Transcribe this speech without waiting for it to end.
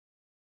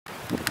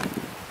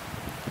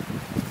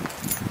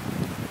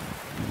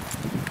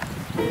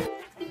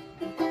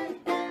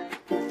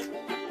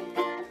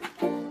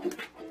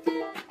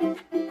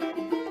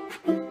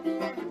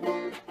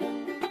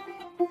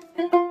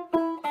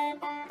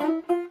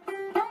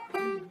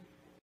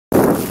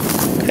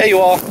Hey you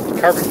all,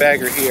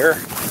 Carpetbagger here,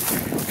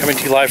 coming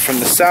to you live from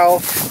the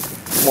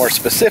south, more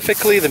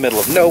specifically the middle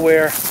of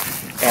nowhere.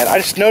 And I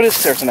just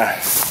noticed there's an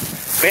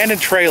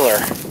abandoned trailer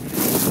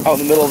out in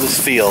the middle of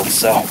this field,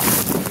 so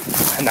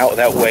I'm out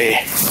that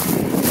way.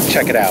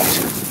 Check it out.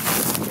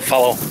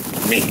 Follow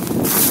me.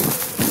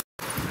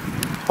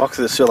 Walk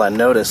through this field, I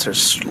noticed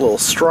there's little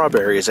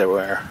strawberries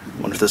everywhere.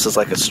 I wonder if this is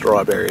like a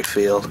strawberry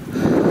field.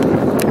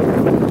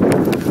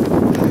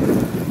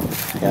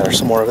 Yeah, there's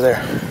some more over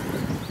there.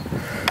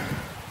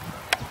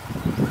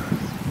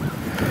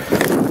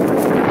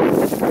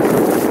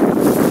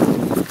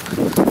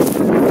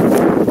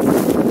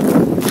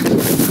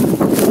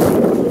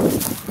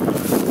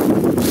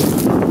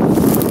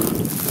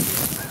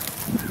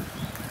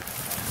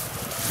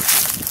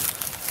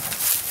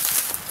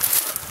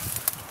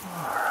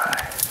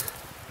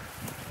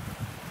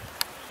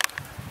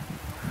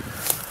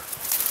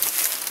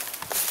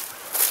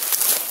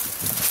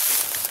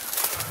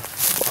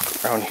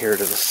 Around here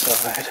to the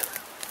side.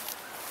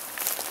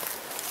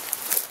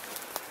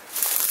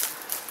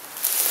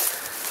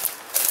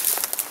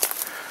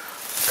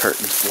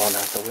 Curtains blown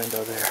out the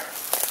window there.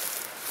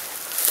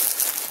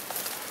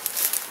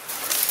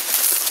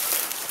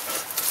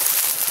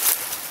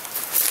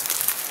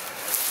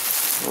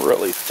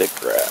 Really thick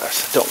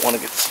grass. Don't want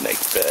to get snake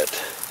bit.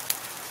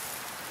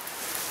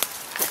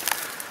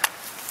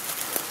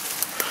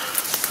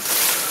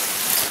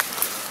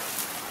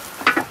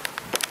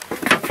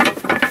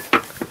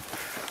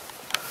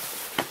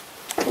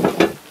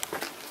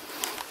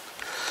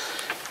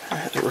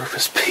 The roof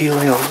is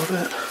peeling a little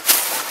bit.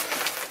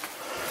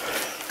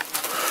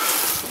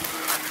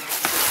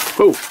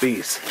 Oh,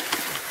 bees.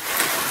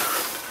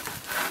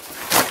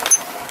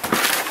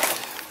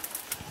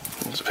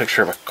 There's a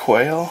picture of a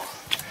quail.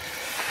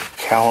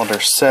 Calendar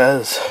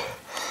says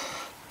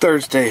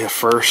Thursday of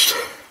 1st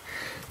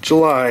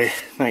July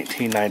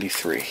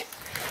 1993.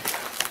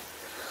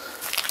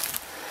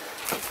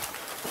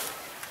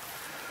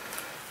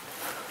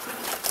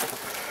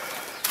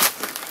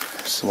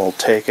 Some old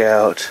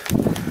takeout.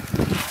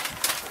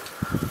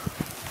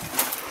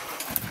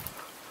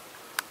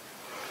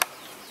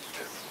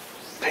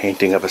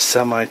 Painting of a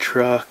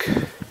semi-truck.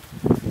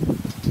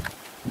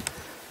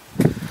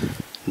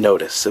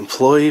 Notice,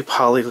 Employee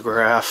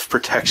Polygraph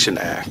Protection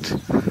Act.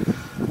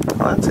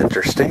 Well, that's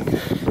interesting.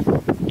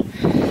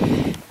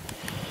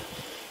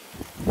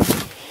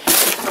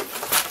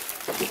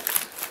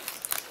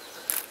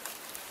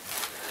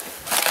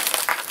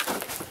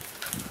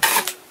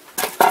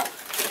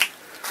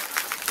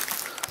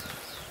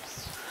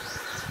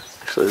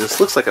 Actually, this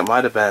looks like it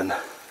might have been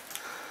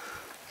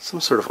some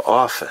sort of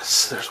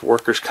office. There's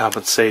workers'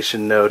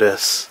 compensation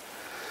notice,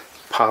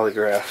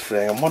 polygraph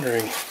thing. I'm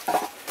wondering.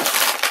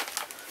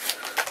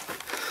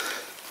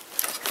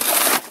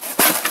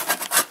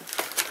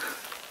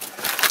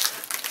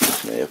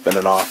 May have been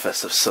an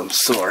office of some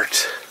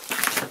sort.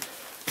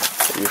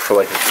 Maybe for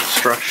like a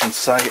construction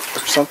site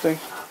or something.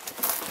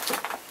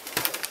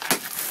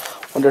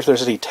 Wonder if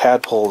there's any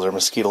tadpoles or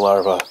mosquito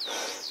larvae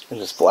in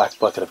this black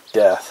bucket of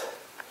death.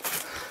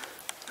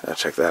 I'll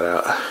check that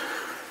out.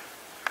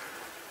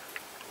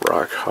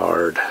 Rock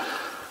hard.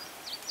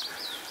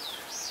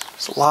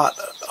 There's a lot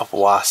of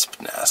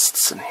wasp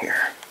nests in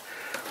here,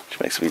 which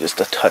makes me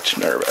just a touch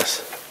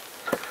nervous.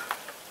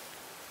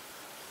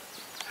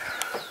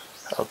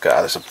 Oh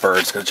god, there's a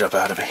bird's gonna jump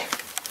out of me.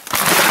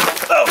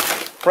 Oh,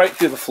 right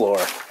through the floor.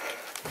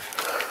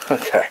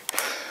 Okay.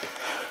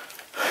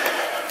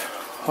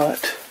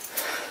 What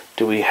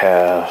do we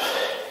have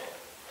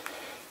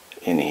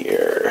in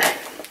here?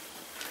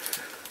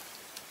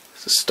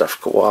 It's a stuffed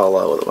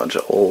koala with a bunch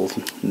of old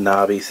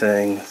knobby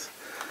things.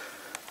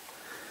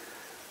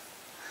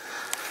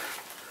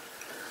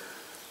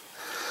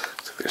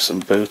 Looks like there's some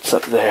boots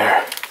up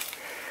there.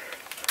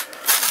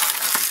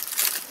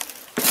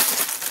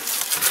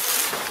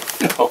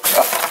 Oh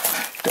god,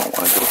 don't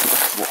want to go through the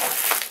floor.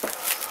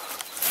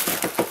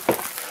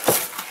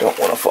 Don't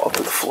want to fall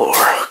through the floor.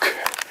 Okay.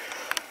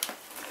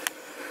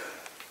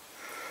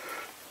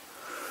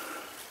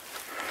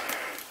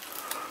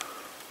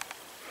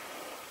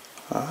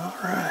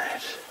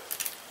 Alright.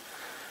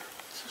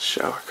 It's a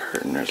shower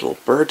curtain. There's a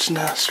little bird's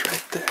nest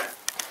right there.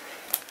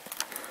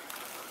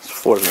 This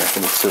floor's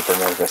making me super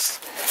nervous.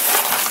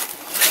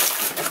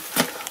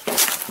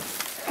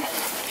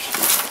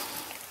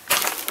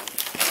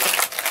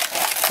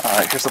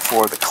 Alright, here's the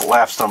floor that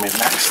collapsed on me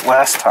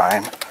last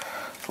time.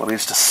 That's what I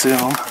used to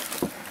assume.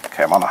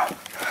 Okay, I'm on a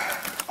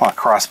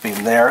cross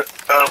beam there.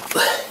 Oh.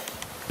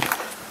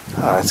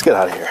 Alright, let's get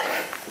out of here.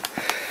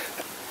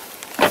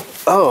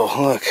 Oh,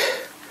 look.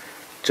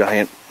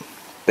 Giant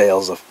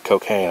bales of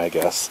cocaine, I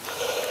guess.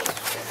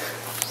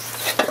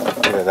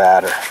 Either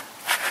that or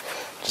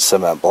just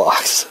cement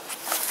blocks.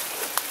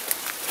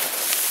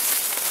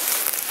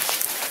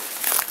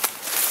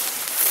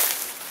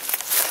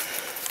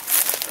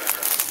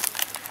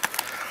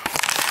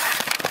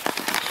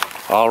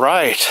 All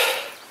right.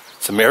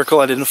 It's a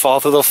miracle I didn't fall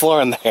through the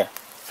floor in there.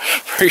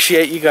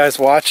 Appreciate you guys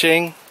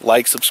watching.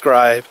 Like,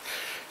 subscribe,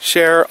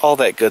 share, all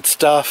that good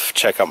stuff.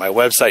 Check out my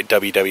website,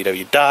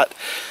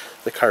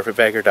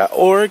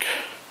 www.thecarpetbagger.org.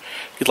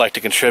 If you'd like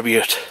to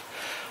contribute,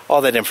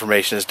 all that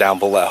information is down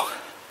below.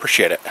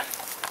 Appreciate it.